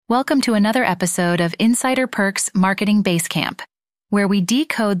Welcome to another episode of Insider Perks Marketing Basecamp, where we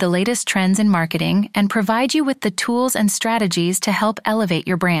decode the latest trends in marketing and provide you with the tools and strategies to help elevate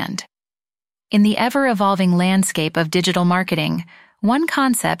your brand. In the ever-evolving landscape of digital marketing, one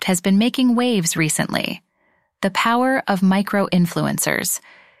concept has been making waves recently: the power of micro-influencers.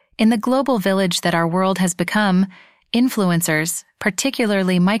 In the global village that our world has become, influencers,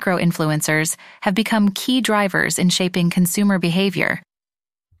 particularly micro-influencers, have become key drivers in shaping consumer behavior.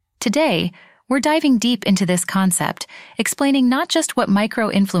 Today, we're diving deep into this concept, explaining not just what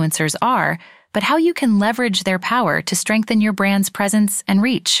micro-influencers are, but how you can leverage their power to strengthen your brand's presence and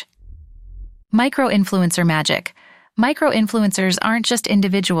reach. Micro-influencer magic. Micro-influencers aren't just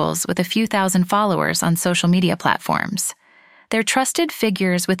individuals with a few thousand followers on social media platforms. They're trusted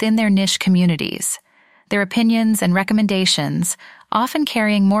figures within their niche communities, their opinions and recommendations often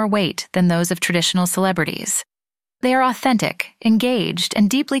carrying more weight than those of traditional celebrities. They are authentic, engaged, and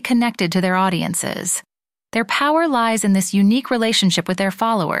deeply connected to their audiences. Their power lies in this unique relationship with their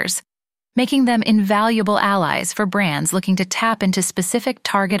followers, making them invaluable allies for brands looking to tap into specific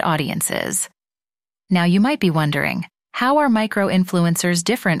target audiences. Now you might be wondering, how are micro-influencers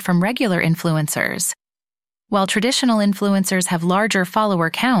different from regular influencers? While traditional influencers have larger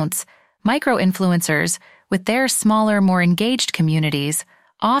follower counts, micro-influencers, with their smaller, more engaged communities,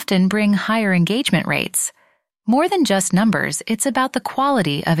 often bring higher engagement rates. More than just numbers, it's about the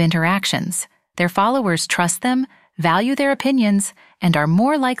quality of interactions. Their followers trust them, value their opinions, and are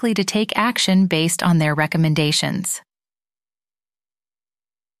more likely to take action based on their recommendations.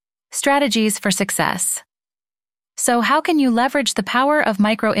 Strategies for success. So how can you leverage the power of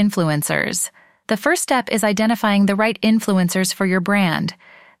micro-influencers? The first step is identifying the right influencers for your brand.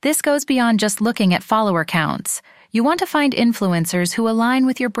 This goes beyond just looking at follower counts. You want to find influencers who align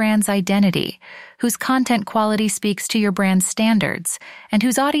with your brand's identity, whose content quality speaks to your brand's standards, and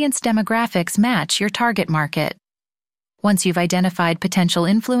whose audience demographics match your target market. Once you've identified potential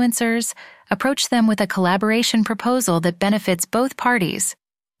influencers, approach them with a collaboration proposal that benefits both parties.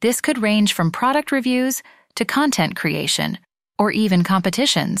 This could range from product reviews to content creation, or even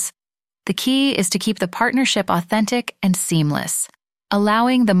competitions. The key is to keep the partnership authentic and seamless,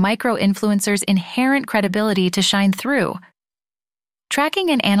 allowing the micro-influencer's inherent credibility to shine through. Tracking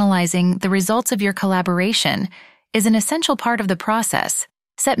and analyzing the results of your collaboration is an essential part of the process.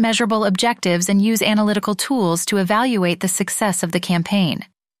 Set measurable objectives and use analytical tools to evaluate the success of the campaign.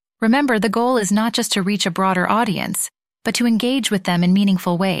 Remember, the goal is not just to reach a broader audience, but to engage with them in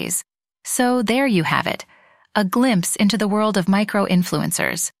meaningful ways. So there you have it, a glimpse into the world of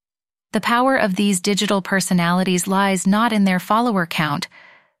micro-influencers. The power of these digital personalities lies not in their follower count,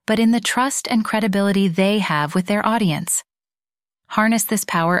 but in the trust and credibility they have with their audience. Harness this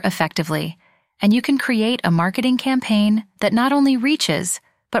power effectively, and you can create a marketing campaign that not only reaches,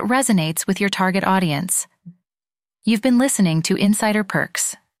 but resonates with your target audience. You've been listening to Insider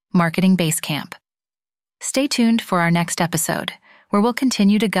Perks, Marketing Basecamp. Stay tuned for our next episode, where we'll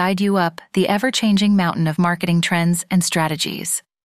continue to guide you up the ever-changing mountain of marketing trends and strategies.